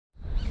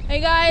Hey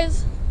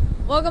guys,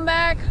 welcome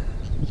back.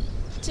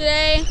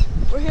 Today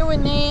we're here with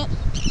Nate.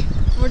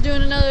 We're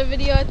doing another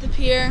video at the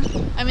pier.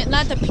 I mean,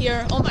 not the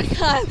pier, oh my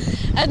god,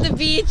 at the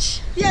beach.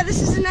 Yeah, this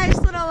is a nice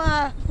little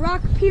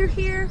rock pier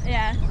here.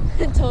 Yeah,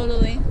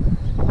 totally.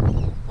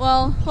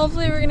 Well,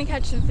 hopefully we're gonna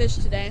catch some fish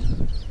today.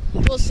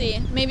 We'll see.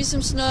 Maybe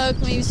some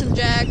snook, maybe some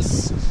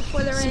jacks,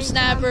 Before the rain some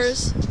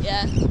snappers. comes.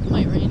 Yeah, it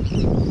might rain.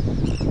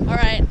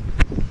 Alright,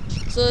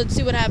 so let's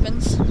see what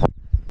happens.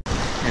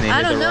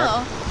 I don't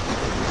know.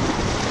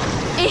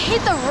 It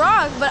hit the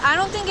rock, but I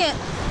don't think it.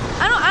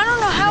 I don't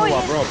know how it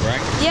hit. Broke, right?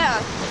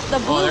 Yeah, the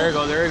blue. Oh, there we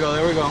go, there we go,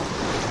 there we go.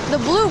 The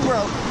blue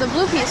broke. The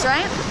blue piece,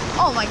 right?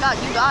 Oh my god,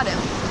 you got him.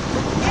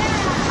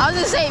 I was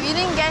gonna say, if you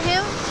didn't get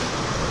him.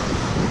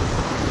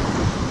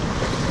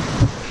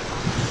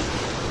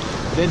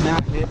 Did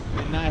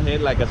not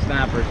hit like a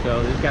snapper,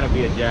 so there's gotta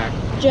be a jack.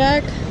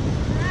 Jack.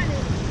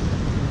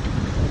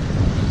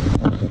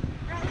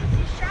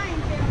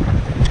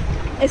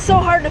 It's so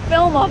hard to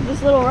film off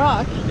this little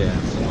rock. Yeah,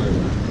 don't worry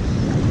about it.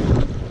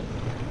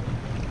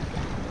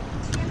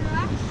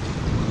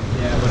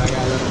 Yeah, but I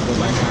gotta let him go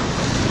back out.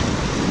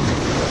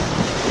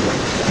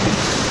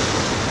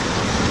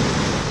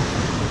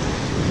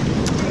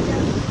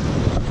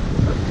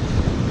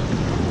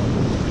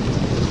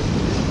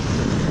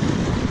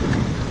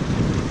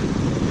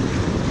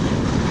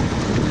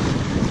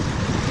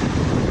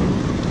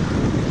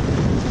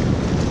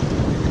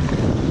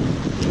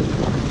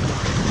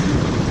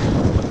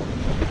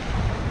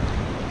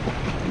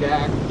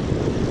 Jack.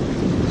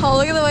 Oh,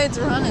 look at the way it's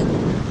running.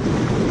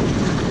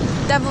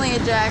 Definitely a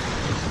jack.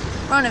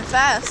 Running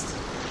fast.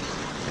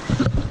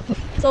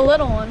 It's a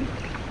little one.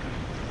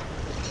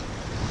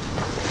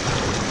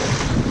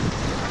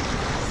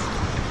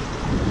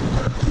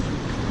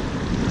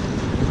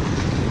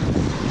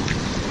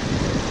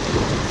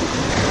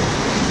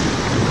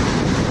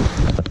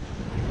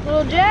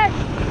 Little jack.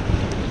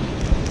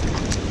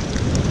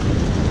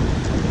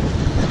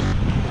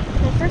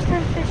 My first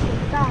time fishing,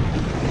 God.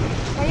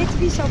 Why do you have to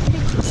be so picky,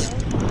 man?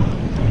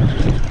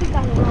 He's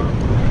got a rock.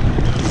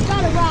 He's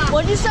got a rock.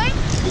 What'd you say?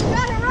 He's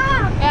got a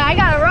rock. Yeah, I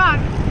got a rock.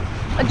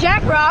 A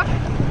jack rock.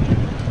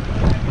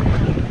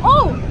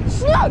 Oh,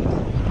 snook.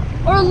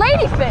 Or a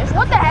ladyfish.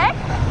 What the heck?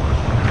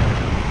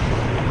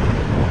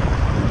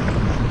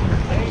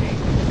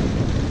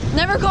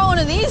 Never caught one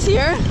of these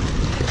here.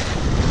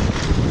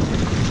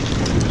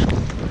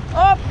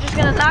 Oh, just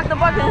gonna knock the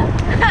bucket.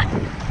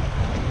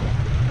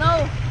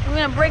 No, I'm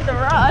gonna break the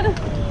rod.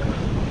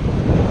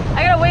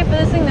 I gotta wait for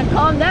this thing to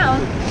calm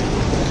down.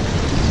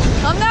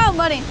 Calm down,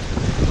 buddy.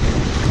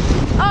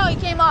 Oh, he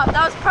came off.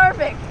 That was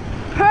perfect.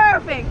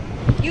 Perfect.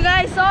 You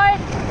guys saw it,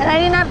 and I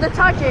didn't have to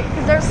touch it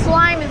because their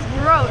slime is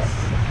gross.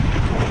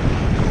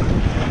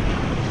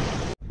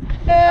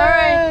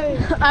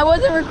 Alright, I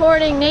wasn't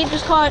recording. Nate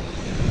just caught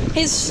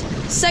his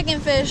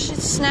second fish,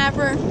 his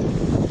snapper.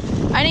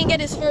 I didn't get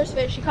his first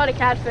fish. He caught a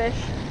catfish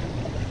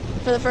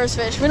for the first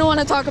fish. We don't want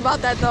to talk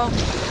about that though.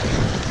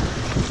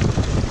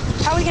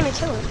 How are we gonna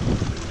kill it?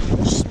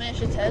 Just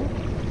smash its head.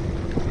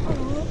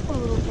 Oh, poor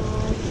little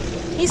dog.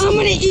 I'm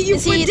gonna eat you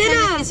for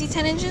dinner. Is he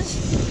 10 inches?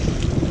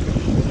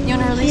 You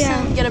want to release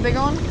Yeah. him? Get a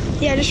bigger one?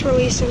 Yeah, just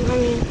release him. I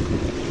mean,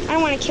 I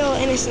don't want to kill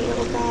an innocent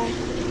little guy.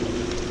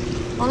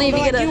 Only if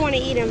you But get I a... do want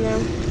to eat him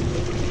though.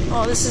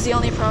 Oh, this is the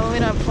only problem. We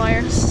don't have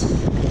pliers.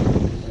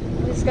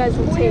 These guys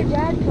will When take... your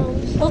dad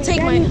comes, He'll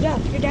take my...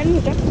 Your dad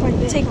moved up quite a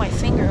bit. Take my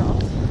finger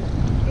off.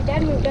 Your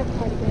dad moved up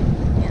quite a bit.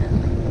 Yeah.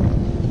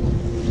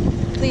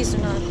 Please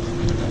do not.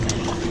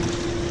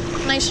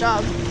 Okay. Nice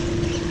job.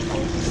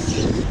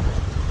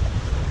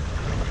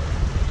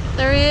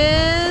 There he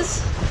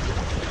is.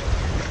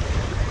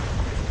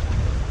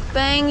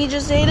 Bang, he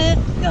just ate it.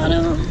 Got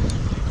him.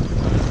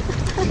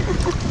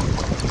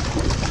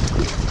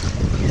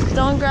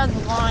 Don't grab the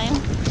line.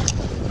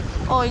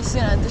 Oh, he's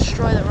gonna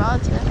destroy the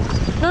rod today.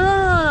 No, no,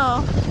 no,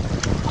 no, no.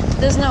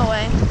 There's no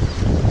way.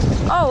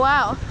 Oh,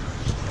 wow.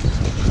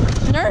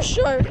 Nurse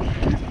shark.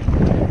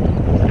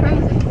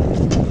 Crazy.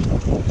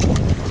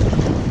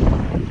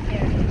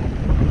 Here.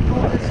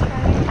 Hold this guy.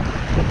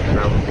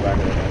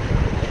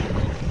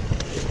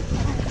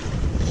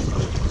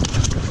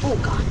 Oh,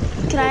 God.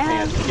 Can I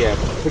have? Yeah,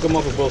 pick them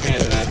up with both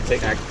hands and I'll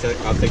take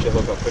the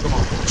hook up. Pick them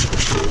up.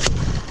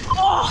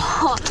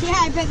 Oh! Yeah,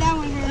 I bet that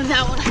one hurt.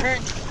 That one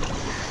hurt.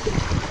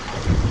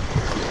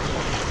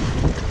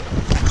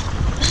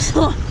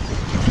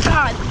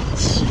 God.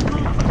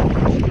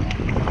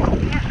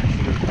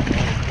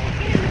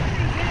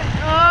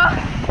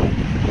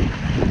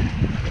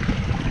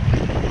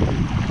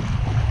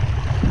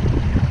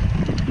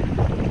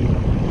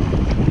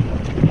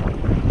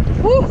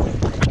 Woo!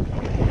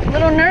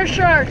 Little nurse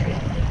shark.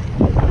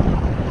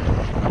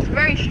 It's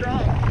very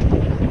strong.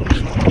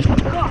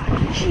 God,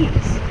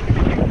 jeez.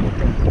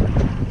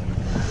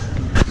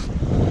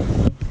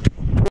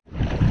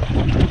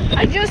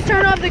 I just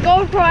turned off the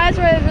GoPro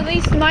after I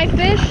released my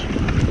fish,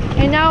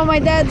 and now my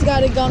dad's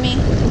got a gummy.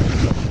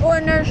 Or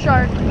a nurse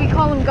shark. We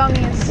call them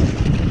gummies.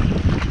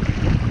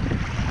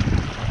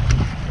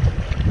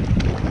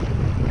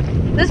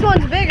 This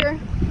one's bigger.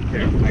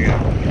 Here, I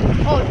got it.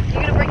 Oh,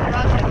 you're gonna break the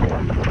rod tip.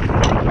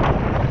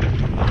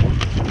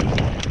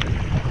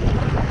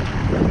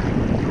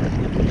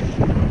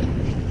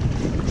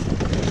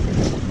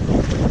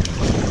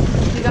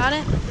 You got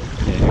it?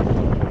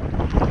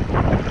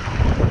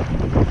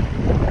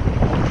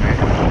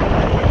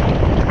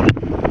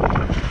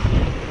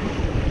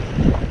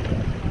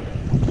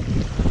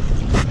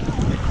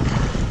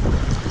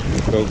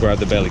 Go grab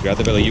the belly. Grab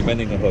the belly. You're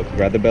bending the hook.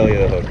 Grab the belly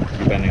of the hook.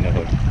 You're bending the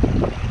hook.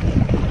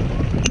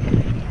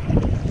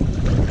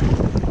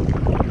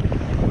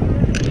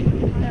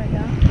 There we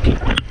go.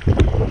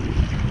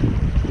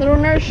 Little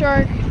nurse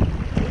shark.